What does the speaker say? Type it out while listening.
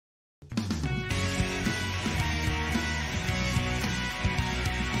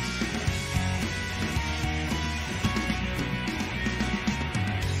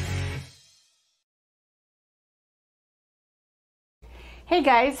Hey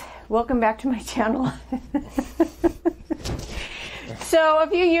guys, welcome back to my channel. So a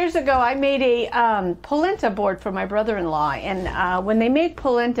few years ago I made a polenta board for my brother-in-law, and when they make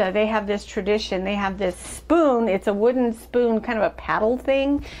polenta they have this tradition. They have this spoon, it's a wooden spoon, kind of a paddle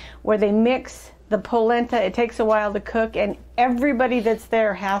thing, where they mix the polenta. It takes a while to cook, and everybody that's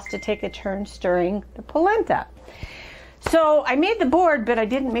there has to take a turn stirring the polenta. So I made the board, but I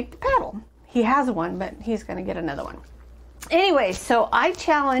didn't make the paddle. He has one, but he's going to get another one. Anyway, so I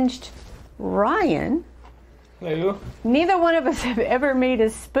challenged Ryan. Hello. Neither one of us have ever made a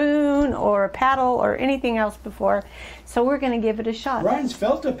spoon or a paddle or anything else before, so we're going to give it a shot. Ryan's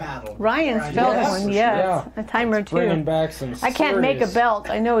felt a paddle. Ryan's felt one, yes, yeah. A time or two. Bringing back some I can't make a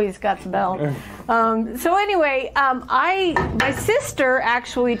belt. I know he's got the belt. So anyway, my sister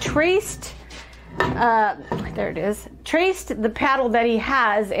actually traced. There it is. Traced the paddle that he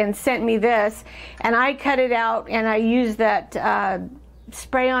has and sent me this, and I cut it out and I used that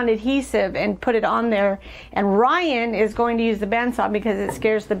spray-on adhesive and put it on there. And Ryan is going to use the bandsaw because it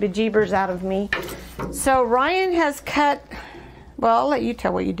scares the bejeebers out of me. So Ryan has cut. Well, I'll let you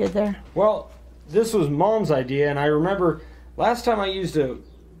tell what you did there. Well, this was Mom's idea, and I remember last time I used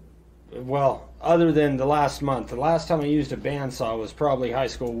well, other than the last month, the last time I used a bandsaw was probably high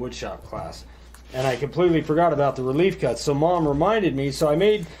school woodshop class. And I completely forgot about the relief cuts, so Mom reminded me. So I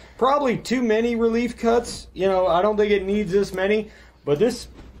made probably too many relief cuts. You know, I don't think it needs this many, but this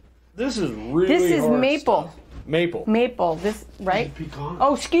is really This is hard maple. stuff. Maple. Maple. This right? Pecan.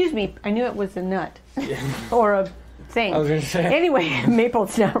 Oh, excuse me. I knew it was a nut or a thing. I was gonna say. Anyway,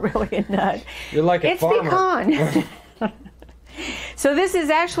 maple's not really a nut. You're like a It's farmer. pecan. So this is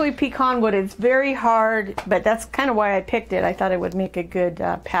actually pecan wood. It's very hard, but that's kind of why I picked it. I thought it would make a good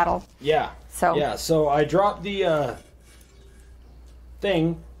paddle. Yeah. So yeah, so I dropped the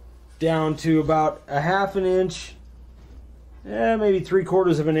thing down to about a half an inch, maybe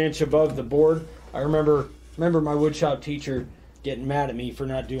 3/4 of an inch above the board. I remember my woodshop teacher getting mad at me for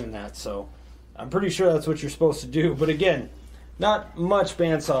not doing that, so I'm pretty sure that's what you're supposed to do. But again, not much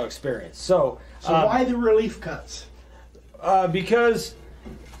bandsaw experience. So why the relief cuts? Because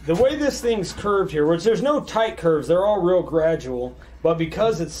the way this thing's curved here, which there's no tight curves, they're all real gradual, but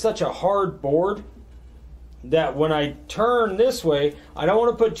because it's such a hard board that when I turn this way, I don't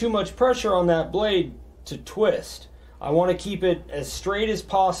want to put too much pressure on that blade to twist. I want to keep it as straight as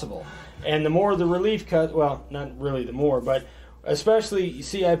possible. And the more the relief cut, well, not really the more, but especially, you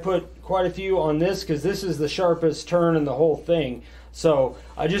see I put quite a few on this because this is the sharpest turn in the whole thing. So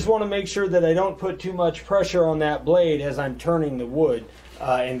I just want to make sure that I don't put too much pressure on that blade as I'm turning the wood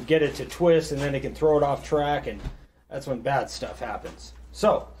and get it to twist, and then it can throw it off track, and that's when bad stuff happens.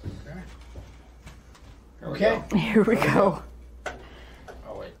 So, Okay. here we go.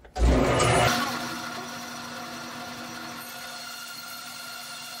 Oh, wait.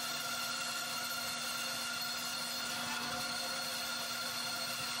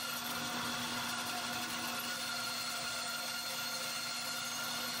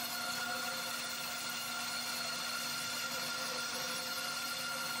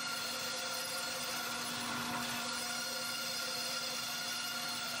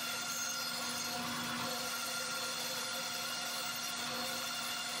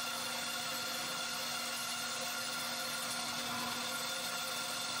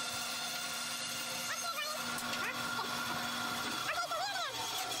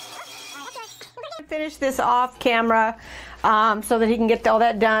 Finish this off camera so that he can get all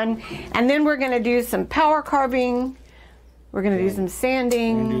that done, and then we're going to do some power carving. We're going to do some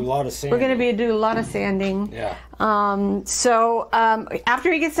sanding. We're going to do a lot of sanding. We're going to do a lot of sanding. Yeah.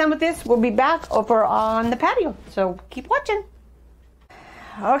 After he gets done with this, we'll be back over on the patio. So keep watching.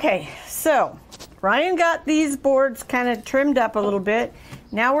 Okay, so Ryan got these boards kind of trimmed up a little bit.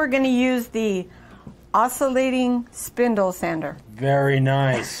 Now we're going to use the oscillating spindle sander. Very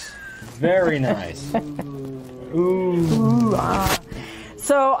nice. Very nice. Ooh.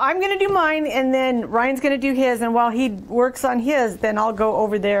 So I'm going to do mine, and then Ryan's going to do his, and while he works on his, then I'll go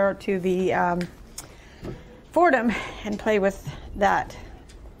over there to the Fordham and play with that.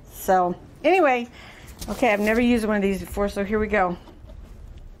 So anyway, okay, I've never used one of these before, so here we go.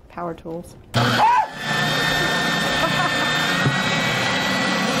 Power tools.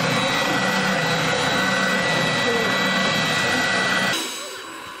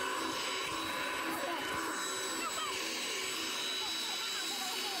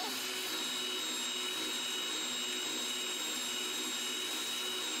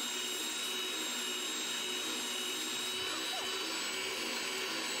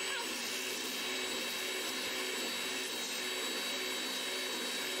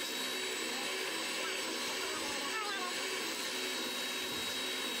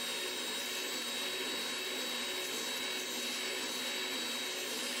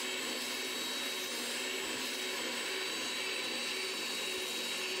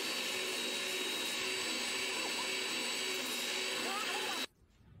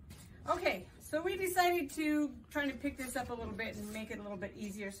 Okay, so we decided to try to pick this up a little bit and make it a little bit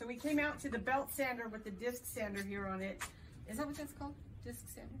easier. So we came out to the belt sander with the disc sander here on it. Is that what that's called? Disc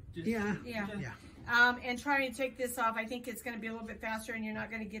sander? Yeah. Yeah. And try to take this off. I think it's going to be a little bit faster and you're not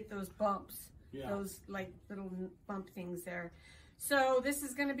going to get those bumps. Yeah. Those like little bump things there. So this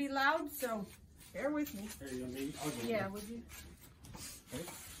is going to be loud, so bear with me. There you go, maybe. I'll get Yeah, would you? Okay.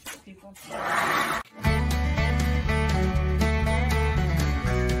 People.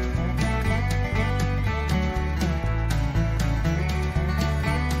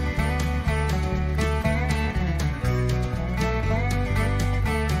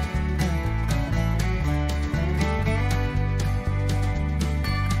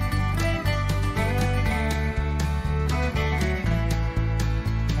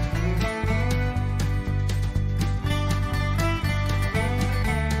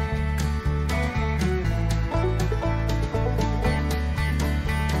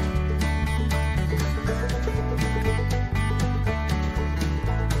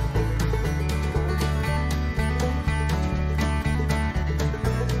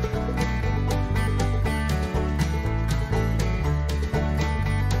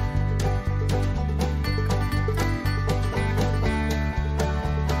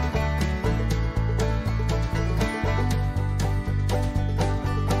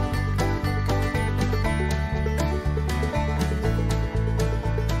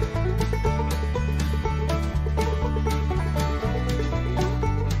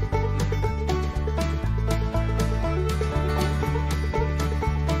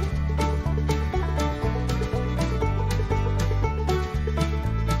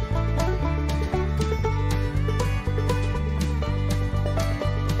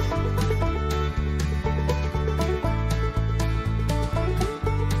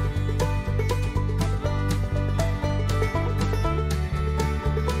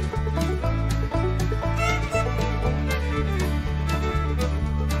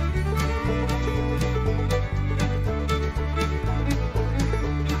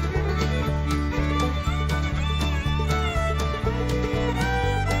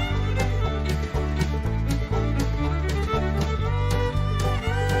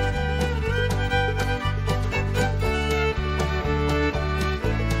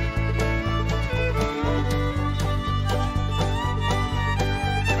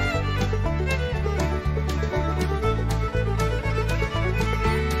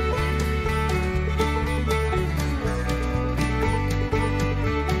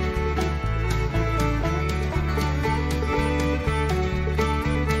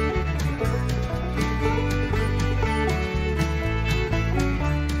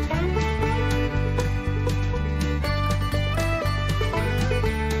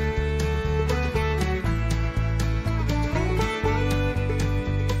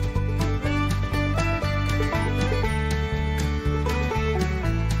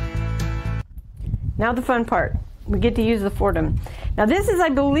 Now the fun part. We get to use the Fordham. Now this is, I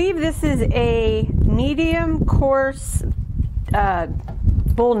believe this is a medium coarse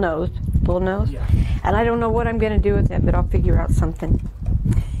bullnose. Yeah. And I don't know what I'm going to do with it, but I'll figure out something.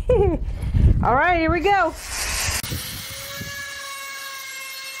 All right, here we go.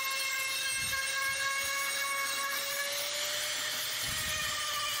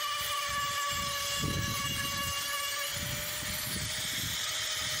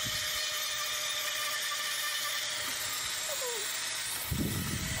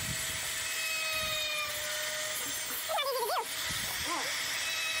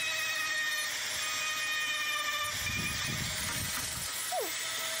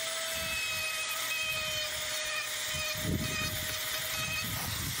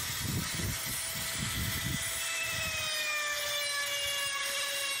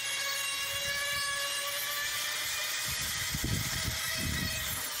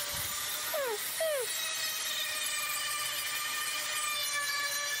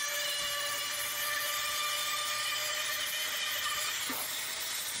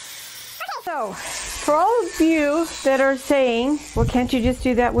 So, for all of you that are saying, well, can't you just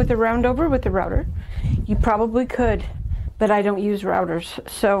do that with the roundover with the router? You probably could, but I don't use routers.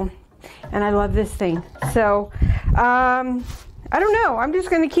 So, and I love this thing. So, I don't know. I'm just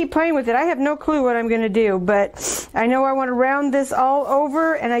going to keep playing with it. I have no clue what I'm going to do, but I know I want to round this all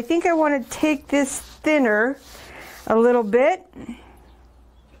over, and I think I want to take this thinner a little bit.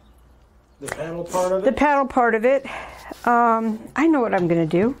 The paddle part of it? The paddle part of it. I know what I'm going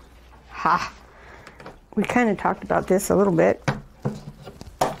to do. Ha! We kind of talked about this a little bit.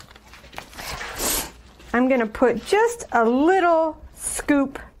 I'm going to put just a little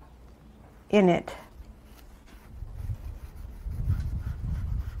scoop in it.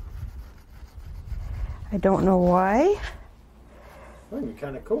 I don't know why. That'd be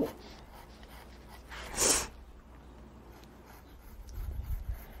kind of cool.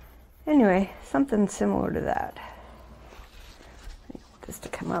 Anyway, something similar to that. I want this to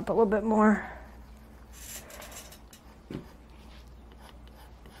come up a little bit more.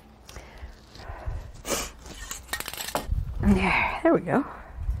 There we go.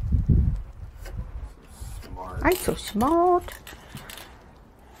 Smart. I'm so smart.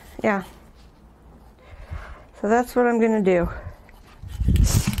 Yeah. So that's what I'm going to do.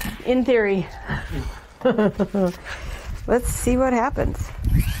 In theory. Let's see what happens.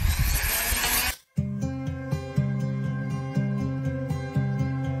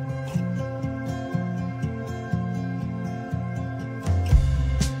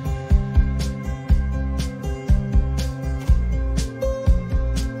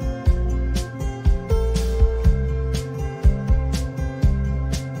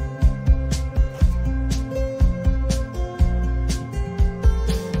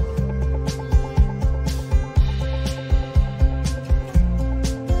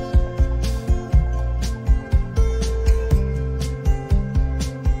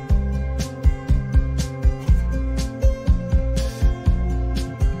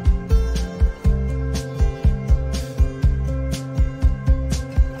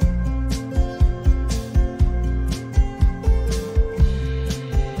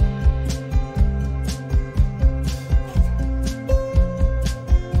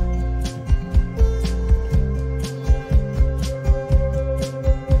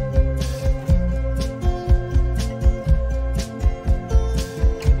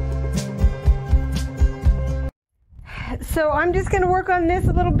 So I'm just going to work on this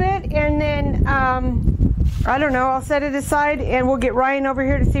a little bit, and then, I don't know, I'll set it aside, and we'll get Ryan over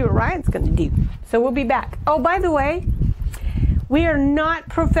here to see what Ryan's going to do. So we'll be back. Oh, by the way, we are not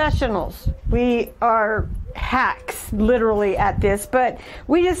professionals. We are hacks, literally, at this, but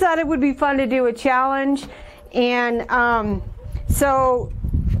we just thought it would be fun to do a challenge, and so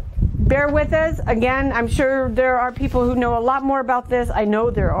bear with us. Again, I'm sure there are people who know a lot more about this. I know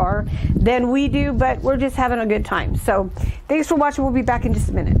there are than we do, but we're just having a good time. So thanks for watching. We'll be back in just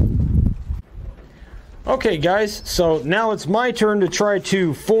a minute. Okay guys, so now it's my turn to try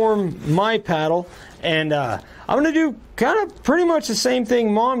to form my paddle, and I'm going to do kind of pretty much the same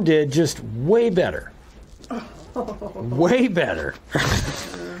thing Mom did, just way better. Way better.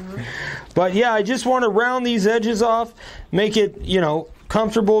 But yeah, I just want to round these edges off, make it, you know,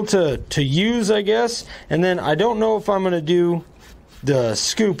 comfortable to use, I guess. And then I don't know if I'm going to do the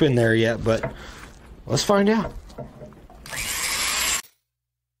scoop in there yet, but let's find out.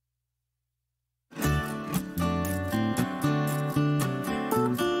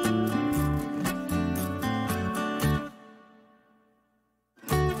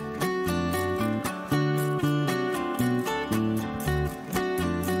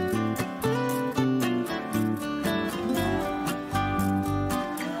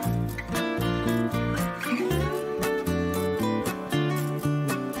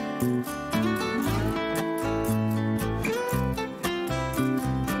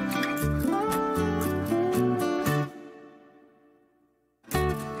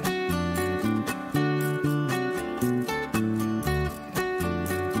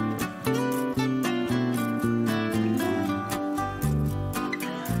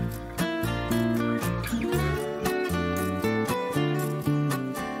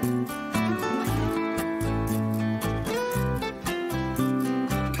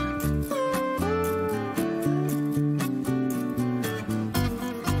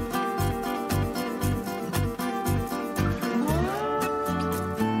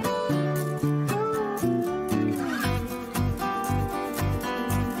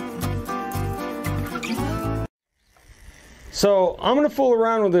 So I'm going to fool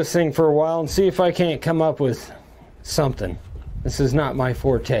around with this thing for a while and see if I can't come up with something. This is not my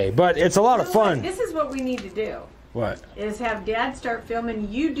forte, but it's a lot of fun. This is what we need to do. What? Is have Dad start filming.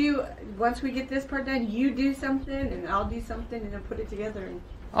 You do, once we get this part done, you do something and I'll do something and then put it together. And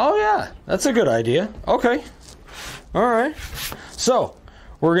oh yeah, that's a good idea. Okay. All right. So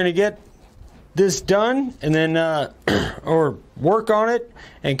we're going to get this done and then or work on it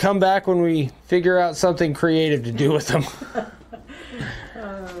and come back when we figure out something creative to do with them.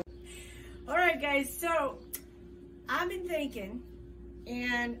 All right guys, so I've been thinking,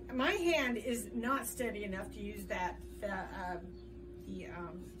 and my hand is not steady enough to use the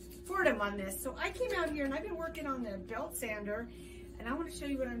Fordham on this, so I came out here and I've been working on the belt sander, and I want to show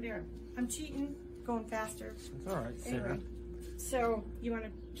you what I'm doing. I'm cheating, going faster. It's all right, anyway, so you want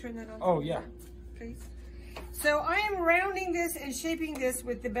to turn that on? Oh yeah. Please. So I am rounding this and shaping this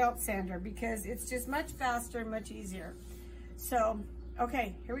with the belt sander because it's just much faster, much easier. So,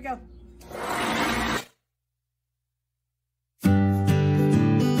 okay, here we go.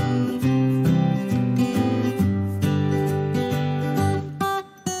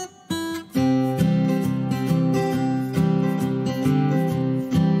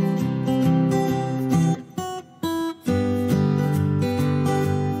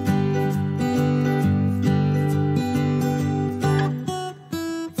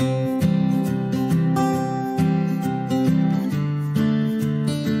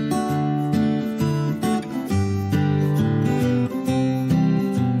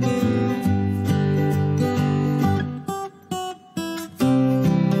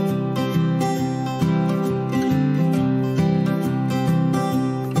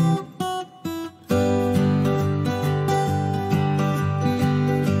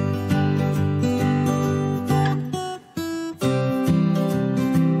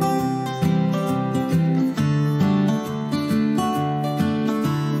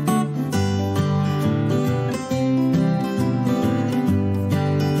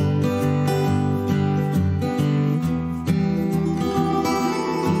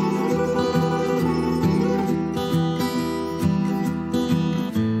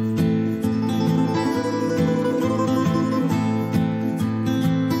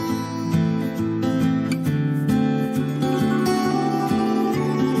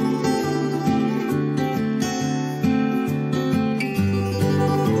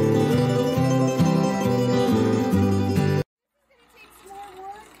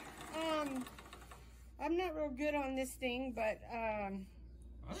 I'm not real good on this thing, but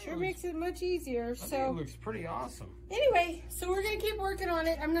sure makes it much easier. So it looks pretty awesome. Anyway, so we're gonna keep working on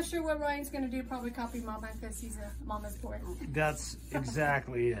it. I'm not sure what Ryan's gonna do. Probably copy Mama because he's a mama's boy. That's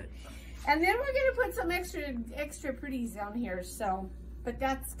exactly it. And then we're gonna put some extra pretties on here. So, but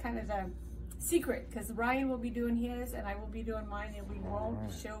that's kind of the secret because Ryan will be doing his and I will be doing mine, and we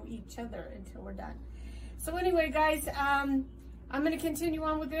won't show each other until we're done. So anyway, guys, I'm going to continue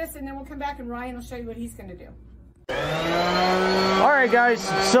on with this, and then we'll come back and Ryan will show you what he's going to do. All right, guys,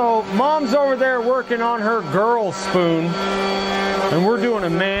 so Mom's over there working on her girl spoon, and we're doing a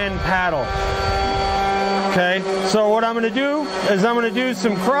man paddle. Okay, so what I'm going to do is I'm going to do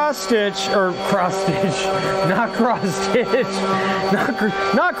some cross stitch, not cross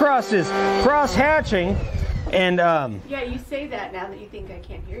stitch, cross hatching. And yeah, you say that now that you think I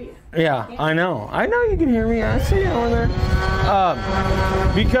can't hear you. Yeah, I know you can hear me. I see you over there.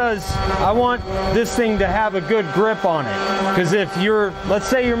 Because I want this thing to have a good grip on it. Because if let's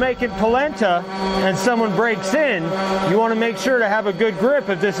say you're making polenta and someone breaks in, you want to make sure to have a good grip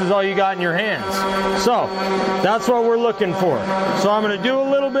if this is all you got in your hands. So that's what we're looking for. So I'm going to do a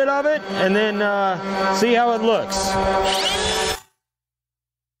little bit of it and then see how it looks.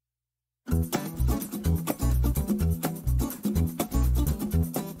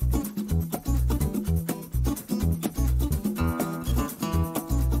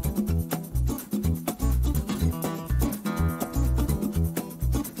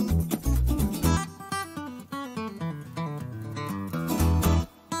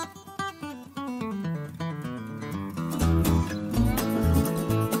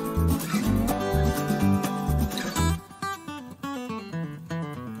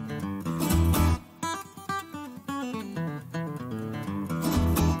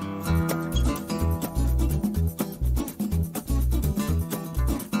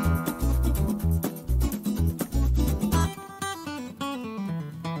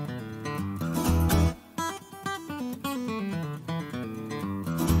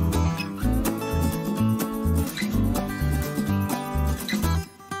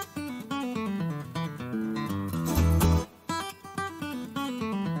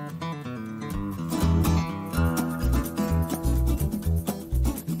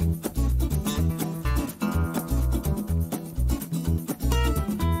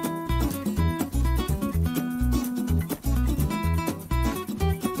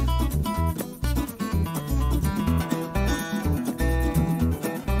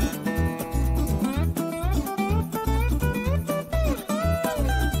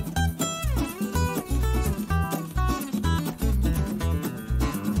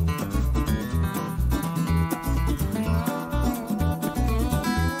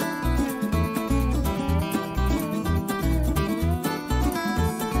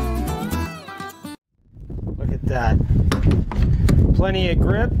 That plenty of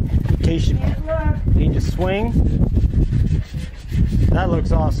grip in case you need to swing. That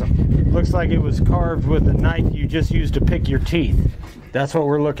looks awesome. Looks like it was carved with a knife you just used to pick your teeth. That's what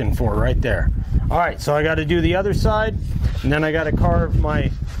we're looking for right there. All right, so I got to do the other side, and then I got to carve my...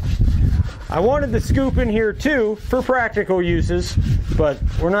 I wanted the scoop in here too for practical uses, but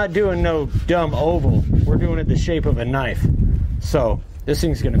we're not doing no dumb oval. We're doing it the shape of a knife. So this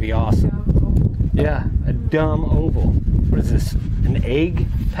thing's going to be awesome. Yeah, a dumb oval. What is this? An egg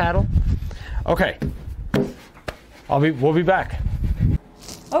paddle? Okay. We'll be back.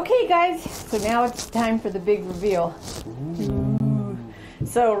 Okay, guys. So now it's time for the big reveal. Ooh.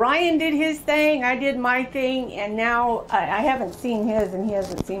 So Ryan did his thing, I did my thing, and now I haven't seen his and he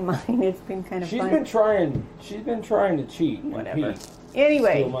hasn't seen mine. It's been kind of fun. She's been trying to cheat. Whatever.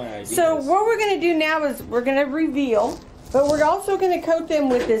 Anyway, so what we're going to do now is we're going to reveal, but we're also going to coat them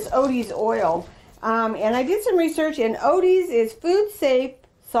with this Odie's oil. And I did some research, and Odie's is food safe,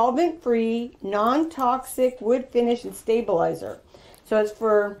 solvent free, non-toxic wood finish and stabilizer. So it's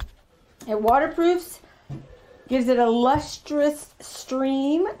it waterproofs, gives it a lustrous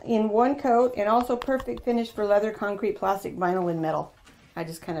stream in one coat, and also perfect finish for leather, concrete, plastic, vinyl, and metal. I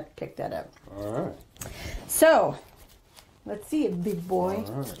just kind of picked that up. All right. So, let's see it, big boy.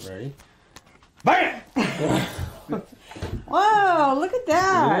 All right, ready? Bam! Wow, look at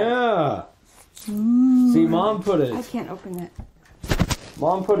that. Yeah. Ooh. See, Mom put I can't open that.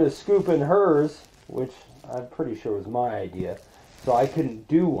 Mom put a scoop in hers, which I'm pretty sure was my idea, so I couldn't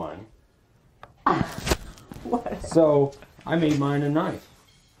do one. What? So I made mine a knife.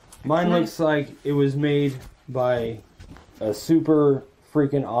 Mine looks like it was made by a super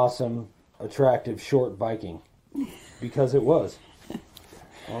freaking awesome, attractive short Viking. Because it was.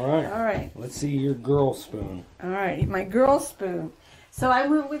 All right. All right. Let's see your girl spoon. All right, my girl spoon. So I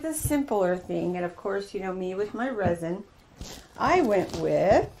went with a simpler thing, and of course, you know me with my resin. I went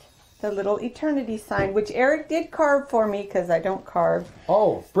with the little eternity sign, which Eric did carve for me because I don't carve.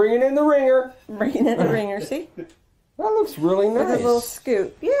 Oh, bringing in the ringer. Bringing in the ringer, see? That looks really nice. With a little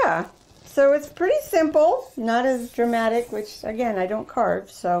scoop. Yeah. So it's pretty simple, not as dramatic, which, again, I don't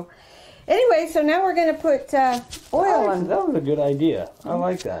carve. So anyway, so now we're going to put oil on. That was a good idea. I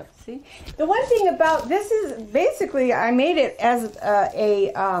like that. See? The one thing about this is basically I made it as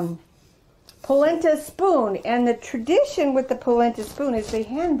a polenta spoon, and the tradition with the polenta spoon is they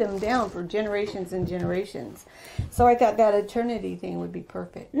hand them down for generations and generations. So I thought that eternity thing would be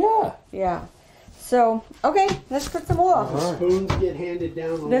perfect. Yeah. Yeah. So, okay, let's put some oil. The spoons get handed down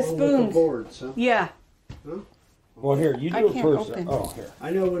along with the boards, huh? Yeah. Huh? Well, here, you do it first. Open. Oh, here.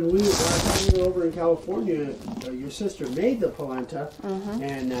 I know when last time we were over in California, your sister made the polenta,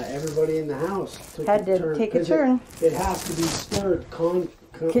 and everybody in the house had to take a turn. It has to be stirred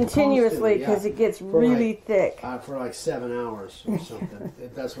continuously because it gets really thick. For like 7 hours or something.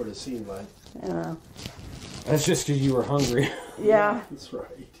 That's what it seemed like. Yeah. That's just because you were hungry. Yeah. That's right.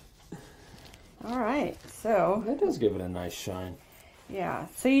 All right, so. That does give it a nice shine. Yeah,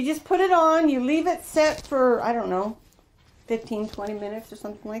 so you just put it on, you leave it set for, I don't know, 15, 20 minutes or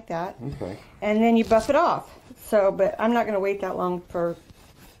something like that. Okay. And then you buff it off. So, but I'm not going to wait that long for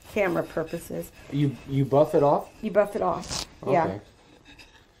camera purposes. You buff it off? You buff it off, okay. yeah.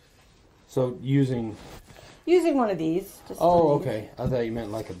 So using one of these. Okay. I thought you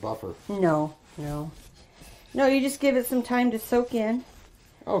meant like a buffer. No, you just give it some time to soak in.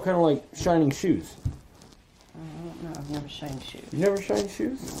 Oh, kind of like shining shoes. I don't know, I've never shined shoes. You never shined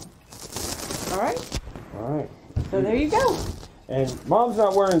shoes? No. All right. All right. So there you go. And Mom's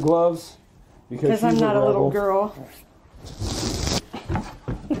not wearing gloves because I'm not a little girl.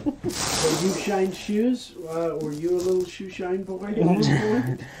 So you shined shoes? Were you a little shoe shine boy?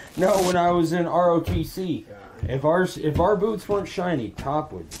 No, when I was in ROTC. If our boots weren't shiny,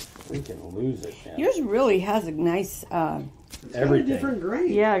 Top would freaking lose it. Man. Yours really has a nice... It's got a different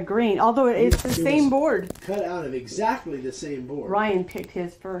grain. Yeah, green. Although it's the same board. Cut out of exactly the same board. Ryan picked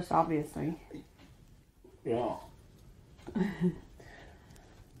his first, obviously. Yeah.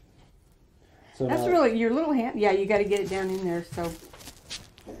 So that's really your little hand. Yeah, you got to get it down in there. So,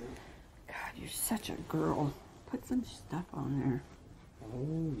 God, you're such a girl. Put some stuff on there.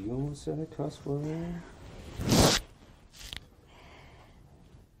 Oh, you almost said a cuss word.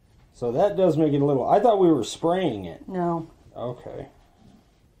 So that does make it a little. I thought we were spraying it. No. Okay.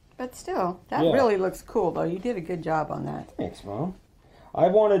 But still, that really looks cool, though. You did a good job on that. Thanks, Mom. I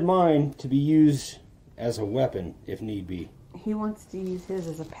wanted mine to be used as a weapon, if need be. He wants to use his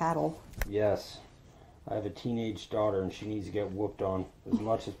as a paddle. Yes. I have a teenage daughter, and she needs to get whooped on as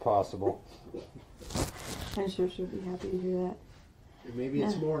much as possible. I'm sure she'll be happy to hear that. And maybe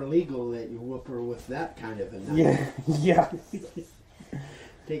it's more illegal that you whoop her with that kind of a knife. Yeah.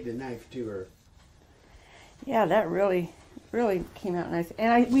 Take the knife to her. Yeah, that really came out nice.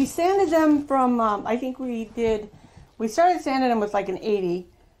 And we sanded them from, I think we We started sanding them with like an 80,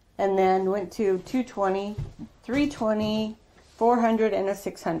 and then went to 220, 320, 400, and a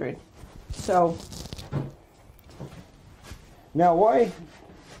 600. So. Now, why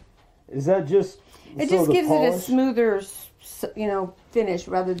is that? Just it just gives it a smoother, you know, finish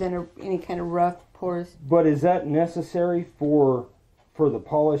rather than any kind of rough pours. But is that necessary for the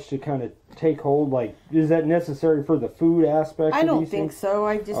polish to kind of take hold? Like, is that necessary for the food aspect? I don't think so.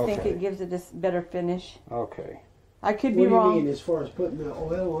 I just think it gives it a better finish. Okay. I could be wrong. What do you mean, as far as putting the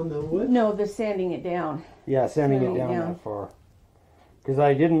oil on the wood? No, the sanding it down. Yeah, sanding it down that far. Because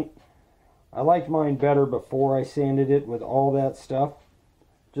I liked mine better before I sanded it with all that stuff.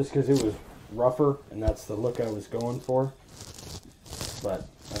 Just because it was rougher, and that's the look I was going for. But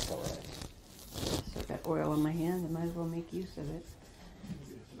that's all right. Still got oil on my hand. I might as well make use of it.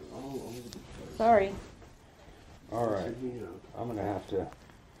 Sorry. All right. I'm going to have to...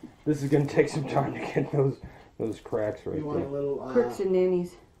 This is going to take some time to get those cracks right You want there. a little... Crooks and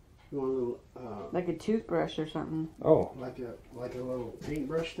nannies. You want a little... like a toothbrush or something. Oh. Like a little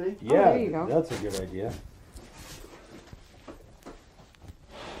paintbrush thing? Yeah, there you go. That's a good idea.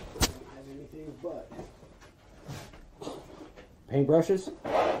 I don't have anything but... Paintbrushes?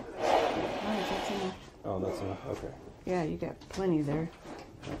 Oh, that's enough. Oh, that's enough. Okay. Yeah, you got plenty there.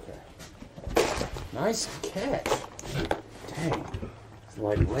 Okay. Nice catch. Dang. It's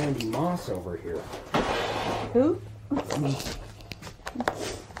like Randy Moss over here. Who?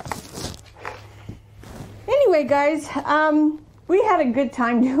 Anyway, guys, we had a good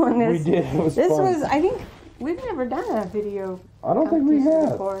time doing this. We did. It was This fun. was, I think, we've never done a video. I don't think we competition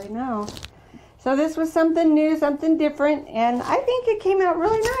have. before. No. So this was something new, something different, and I think it came out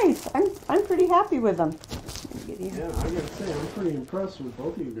really nice. I'm pretty happy with them. Yeah, I gotta say, I'm pretty impressed with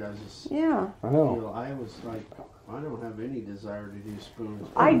both of you guys. Yeah. I know. I was like, I don't have any desire to do spoons.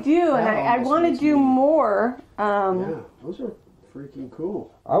 I do, and I want to do more. Yeah, those are freaking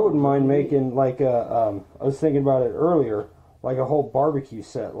cool. I wouldn't mind making like a, I was thinking about it earlier, like a whole barbecue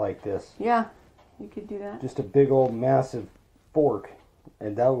set like this. Yeah, you could do that. Just a big old massive fork,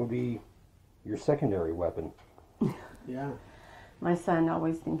 and that would be your secondary weapon. Yeah. My son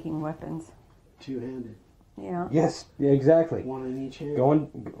always thinking weapons. Two-handed. Yeah. Yes, yeah, exactly. One in each hand.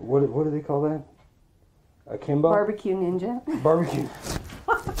 What do they call that? Akimbo? Barbecue ninja. Barbecue.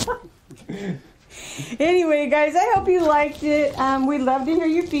 Anyway, guys, I hope you liked it. We'd love to hear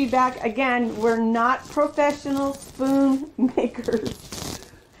your feedback. Again, we're not professional spoon makers.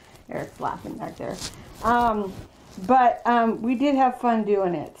 Eric's laughing back there. But we did have fun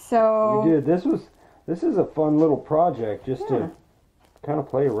doing it. So We did. This is a fun little project just to kind of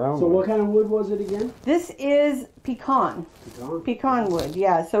play around So with. what kind of wood was it again? this is pecan. Pecan wood,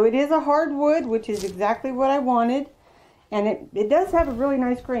 yeah. So it is a hard wood, which is exactly what I wanted. And it does have a really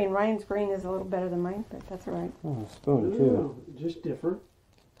nice grain. Ryan's grain is a little better than mine, but that's all right. Oh, a spoon too. Just different.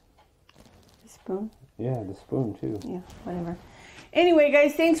 Spoon? Yeah, the spoon too. Yeah, whatever. Anyway,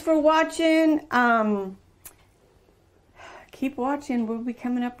 guys, thanks for watching. Keep watching. We'll be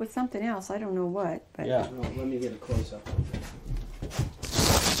coming up with something else. I don't know what. But Yeah. No, let me get a close-up on that.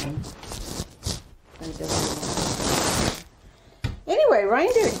 Anyway,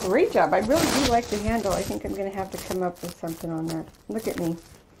 Ryan did a great job. I really do like the handle. I think I'm going to have to come up with something on that. Look at me.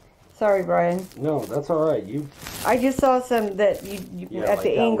 Sorry, Brian. No, that's all right. I just saw some that you at like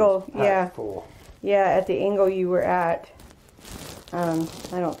the that angle. one's Yeah. packed full. Yeah, at the angle you were at. I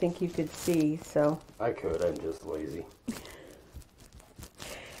don't think you could see, so. I could. I'm just lazy.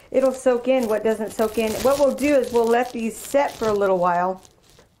 It'll soak in what doesn't soak in. What we'll do is we'll let these set for a little while,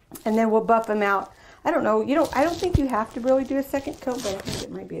 and then we'll buff them out. I don't know. I don't think you have to really do a second coat, but I think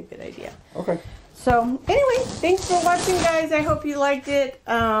it might be a good idea. Okay. So anyway, thanks for watching, guys. I hope you liked it.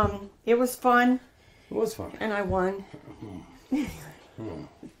 It was fun. It was fun. And I won.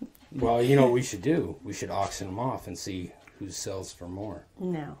 Well, you know what we should do? We should auction them off and see who sells for more.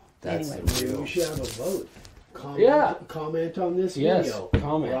 No. That's Anyway. the real. We should have a vote. Comment on this Yes, video.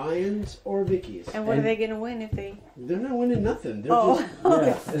 comment. Ryan's or Vicky's. And what are they going to win if they... They're not winning nothing. They're Oh,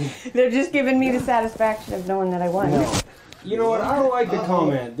 just, they're just giving me the satisfaction of knowing that I won. No. You know what? I don't like the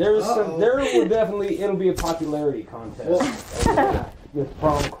comment. There's some. There will definitely. It'll be a popularity contest with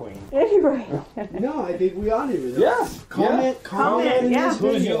prom queen. Anyway. no, I think we ought to. Yeah. Comment in yeah. this Who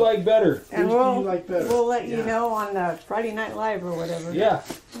do video. you like better? And Who do you like better? we'll let you Yeah. know on the Friday Night Live or whatever. Yeah.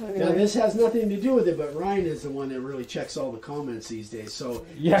 Anyway. Now this has nothing to do with it, but Ryan is the one that really checks all the comments these days. So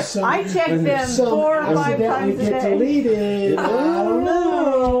Yeah. some, I check them some 4 or 5 accidentally times a get day. deleted. I don't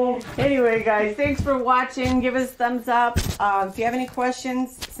know. Anyway, guys, thanks for watching. Give us a thumbs up. If you have any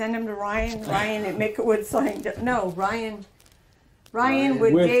questions, send them to Ryan. Ryan at Makewood Signs. No, Ryan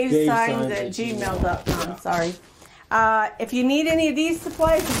with Dave Dave Signs Signs at at gmail.com. Sorry. If you need any of these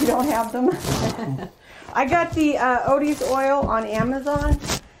supplies, if you don't have them, I got the Odie's oil on Amazon.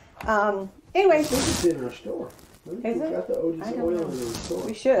 Anyway, It's in our store. Is We've it? got the Odie's I don't oil know. in our store.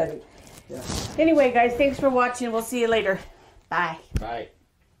 we should. Yeah. Anyway, guys, thanks for watching. We'll see you later. Bye. Bye.